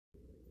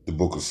The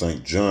book of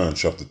St. John,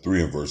 chapter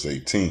 3 and verse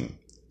 18.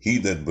 He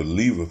that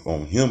believeth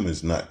on him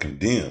is not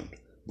condemned,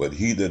 but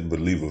he that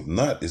believeth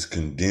not is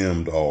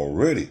condemned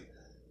already,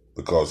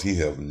 because he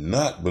have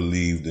not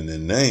believed in the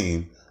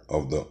name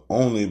of the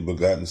only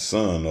begotten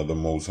Son of the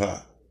Most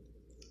High.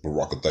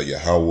 Barakatah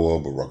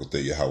Yahweh,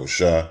 Barakatah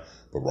Yahweh,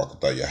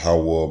 Barakatah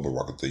Yahweh,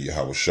 Barakatah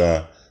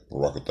Yahweh,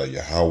 Barakatah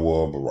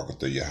Yahweh,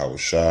 Barakatah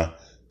Yahweh,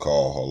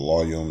 Call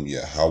Halayim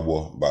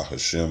Yahweh,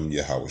 Bahashem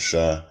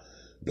Yahweh.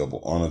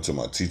 Double honor to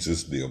my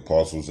teachers, the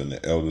apostles, and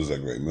the elders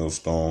at Great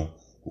Millstone,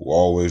 who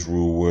always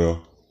rule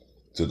well,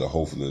 to the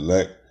hopeful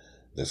elect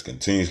that's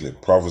continuously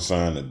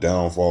prophesying the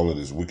downfall of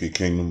this wicked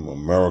kingdom,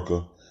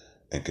 America,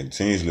 and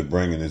continuously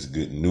bringing this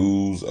good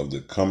news of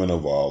the coming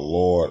of our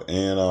Lord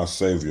and our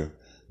Savior,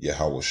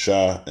 Yahweh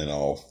Shai, and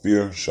all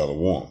fear,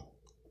 Shalom.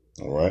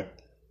 All right?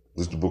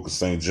 This is the book of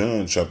St.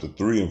 John, chapter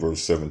 3 and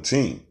verse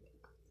 17.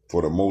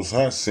 For the Most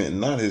High sent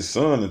not his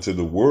Son into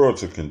the world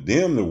to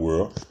condemn the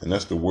world, and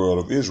that's the world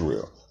of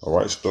Israel. All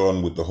right?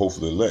 Starting with the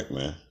hopeful elect,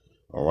 man.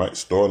 All right?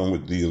 Starting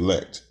with the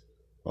elect.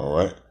 All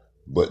right?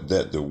 But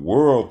that the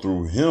world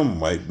through him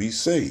might be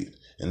saved.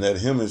 And that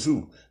him is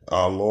who?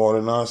 Our Lord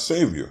and our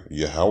Savior,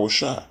 Yahweh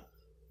Shai.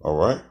 All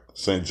right?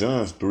 St.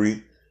 John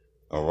 3,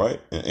 all right,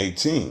 and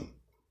 18.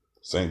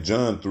 St.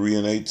 John 3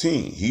 and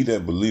 18. He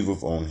that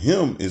believeth on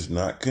him is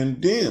not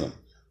condemned.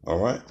 All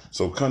right?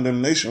 So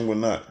condemnation will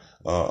not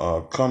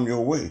come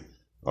your way.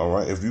 All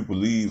right? If you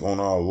believe on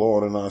our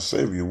Lord and our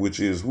Savior, which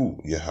is who?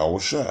 Yahweh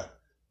Shai.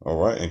 All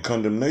right? And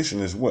condemnation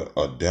is what?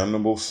 A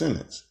damnable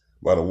sentence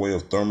by the way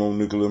of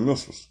thermonuclear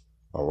missiles.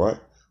 All right?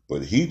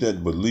 But he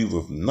that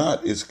believeth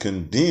not is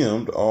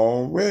condemned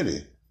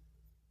already.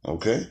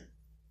 Okay?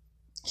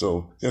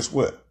 So guess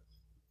what?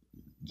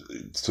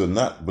 To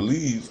not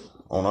believe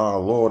on our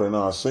Lord and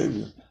our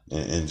Savior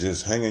and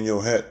just hanging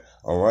your hat,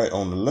 all right,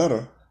 on the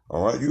letter,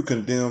 all right, you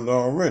condemned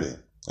already.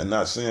 And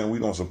not saying we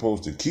don't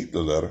supposed to keep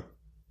the letter,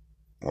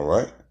 all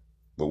right,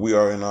 but we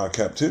are in our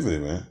captivity,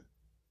 man.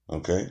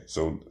 Okay,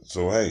 so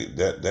hey,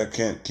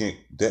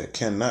 that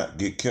cannot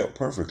get kept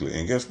perfectly.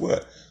 And guess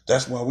what?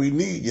 That's why we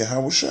need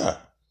Yahweh Shai.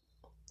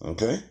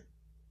 Okay,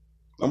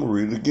 I'm gonna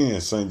read it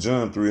again. St.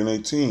 John 3 and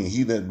 18.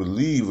 He that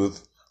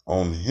believeth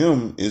on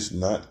him is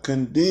not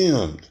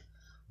condemned,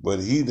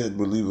 but he that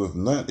believeth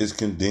not is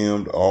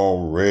condemned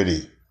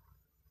already.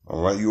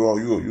 All right, you are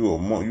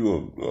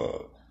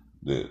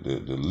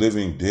the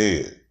living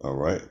dead. All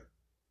right,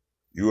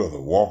 you are the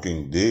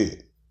walking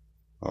dead.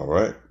 All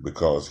right,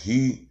 because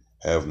he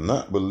have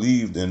not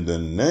believed in the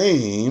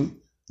name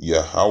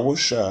Yahweh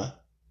Shai.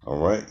 All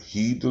right,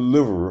 he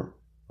deliverer.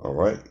 All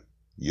right,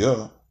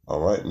 Yah. All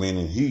right,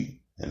 meaning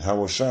he, and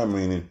Yahweh Shai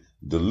meaning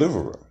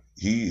deliverer.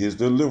 He is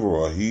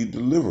deliverer, or he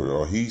delivered,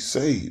 or he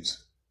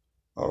saves.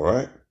 All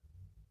right.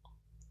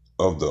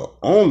 Of the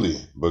only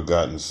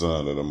begotten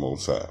Son of the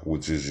Most High,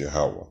 which is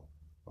Yahweh.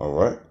 All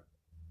right?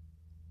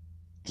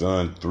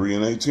 John 3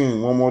 and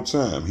 18, one more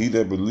time. He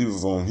that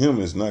believeth on him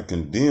is not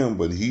condemned,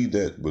 but he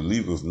that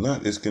believeth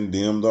not is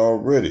condemned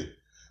already,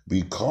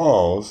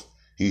 because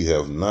he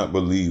have not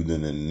believed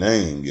in the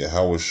name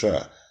Yahweh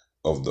Shai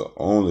of the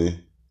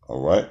only,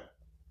 all right,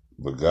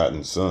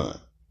 begotten Son.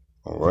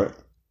 All right?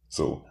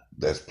 So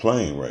that's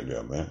plain right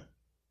there, man.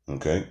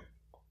 Okay?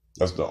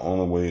 That's the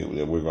only way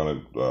that we're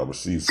going to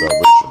receive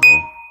salvation,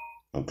 man.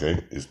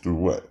 Okay? It's through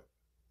what?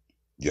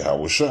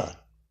 Yahweh Shai.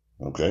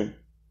 Okay?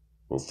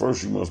 But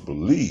first you must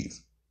believe.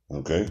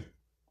 Okay?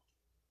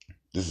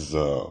 This is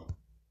the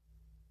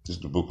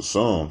book of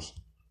Psalms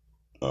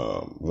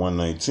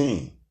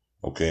 119.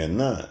 Okay, and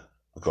 9.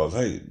 Because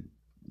hey,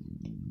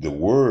 the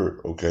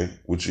word, okay,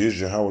 which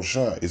is Yahweh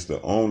Shai, is the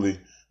only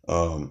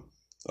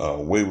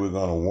way we're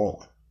gonna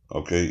walk,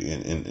 okay,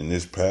 in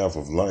this path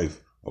of life,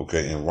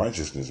 okay, in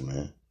righteousness,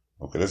 man.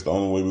 Okay, that's the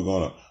only way we're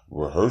going to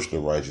rehearse the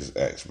righteous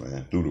acts,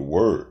 man, through the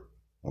word,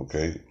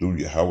 okay, through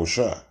Yahweh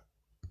Shai,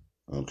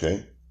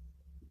 okay.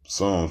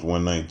 Psalms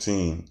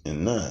 119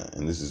 and 9,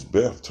 and this is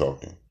Beth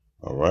talking,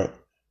 all right.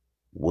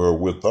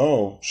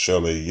 Wherewithal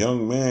shall a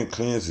young man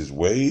cleanse his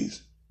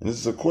ways? And this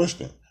is a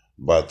question.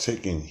 By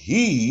taking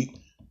heed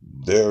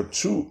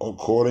thereto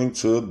according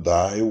to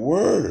thy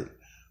word.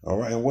 All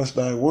right, and what's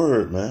thy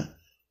word, man?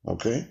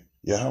 Okay,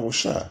 Yahweh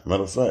Shai.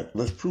 Matter of fact,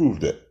 let's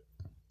prove that,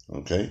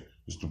 okay.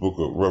 It's the book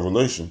of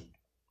Revelation,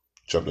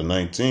 chapter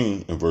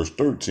 19 and verse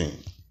 13.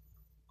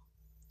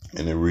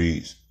 And it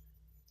reads,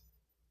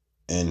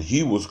 and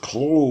he was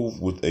clothed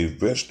with a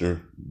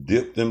vesture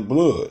dipped in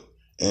blood,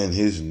 and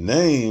his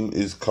name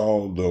is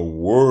called the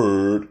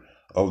Word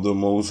of the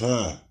Most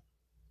High.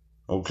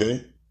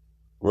 Okay?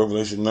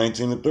 Revelation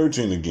 19 and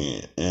 13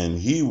 again. And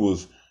he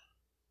was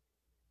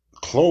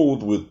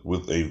clothed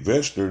with a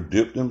vesture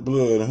dipped in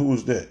blood. And who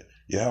is that?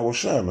 Yahweh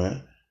Shai,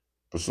 man.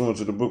 Pursuant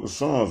to the book of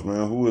Psalms,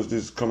 man, who is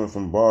this coming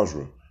from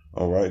Basra?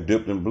 All right,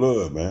 dipped in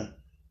blood, man,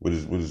 with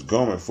his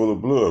garment full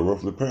of blood,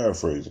 roughly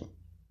paraphrasing.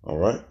 All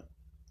right,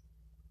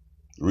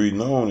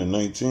 reading on in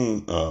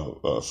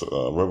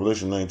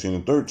Revelation 19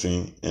 and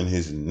 13, and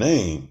his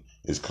name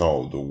is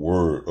called the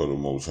Word of the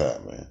Most High,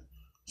 man.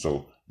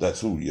 So that's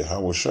who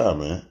Yahweh Shai,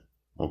 man.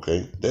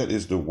 Okay, that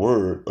is the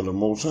word of the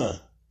Most High.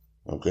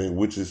 Okay,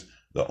 which is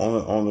the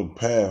only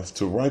path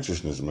to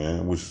righteousness,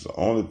 man. Which is the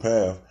only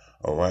path,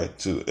 all right,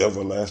 to the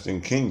everlasting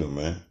kingdom,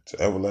 man,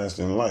 to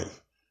everlasting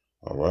life.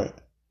 All right.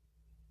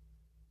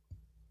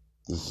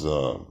 This is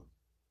the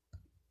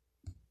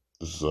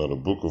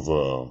book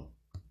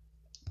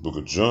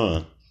of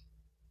John.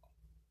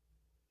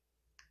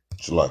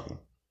 Shalaki.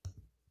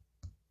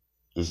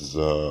 This is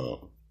the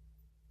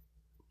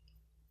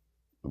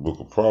book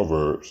of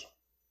Proverbs.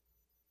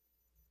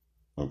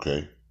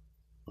 Okay,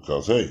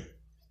 because hey,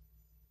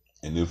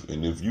 and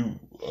if you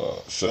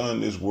shun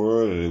this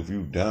word, and if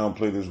you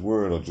downplay this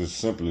word, or just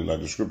simply,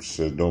 like the scripture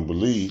says, don't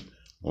believe,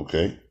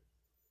 okay,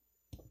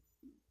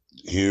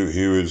 here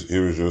is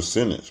your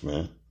sentence,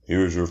 man.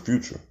 Here is your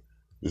future.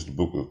 This is the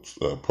book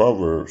of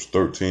Proverbs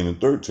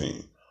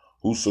 13:13.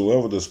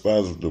 Whosoever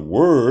despises the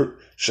word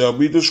shall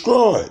be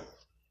destroyed.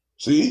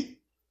 See,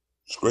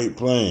 straight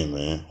plain,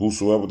 man.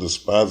 Whosoever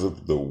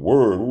despiseth the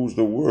word, who's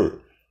the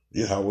word?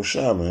 Yahweh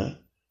Shai, man.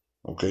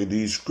 Okay,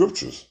 these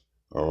scriptures,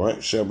 all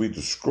right, shall be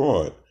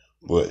destroyed.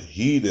 But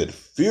he that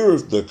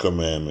feareth the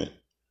commandment,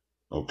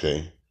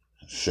 okay,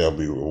 shall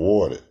be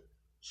rewarded.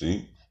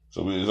 See?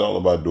 So it's all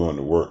about doing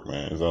the work,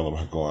 man. It's all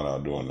about going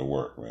out doing the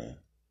work, man.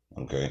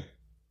 Okay?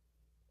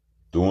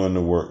 Doing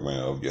the work, man,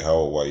 of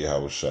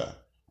Yahweh Shai.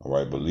 All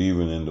right?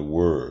 Believing in the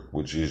word,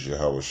 which is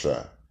Yahweh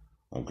Shai.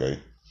 Okay?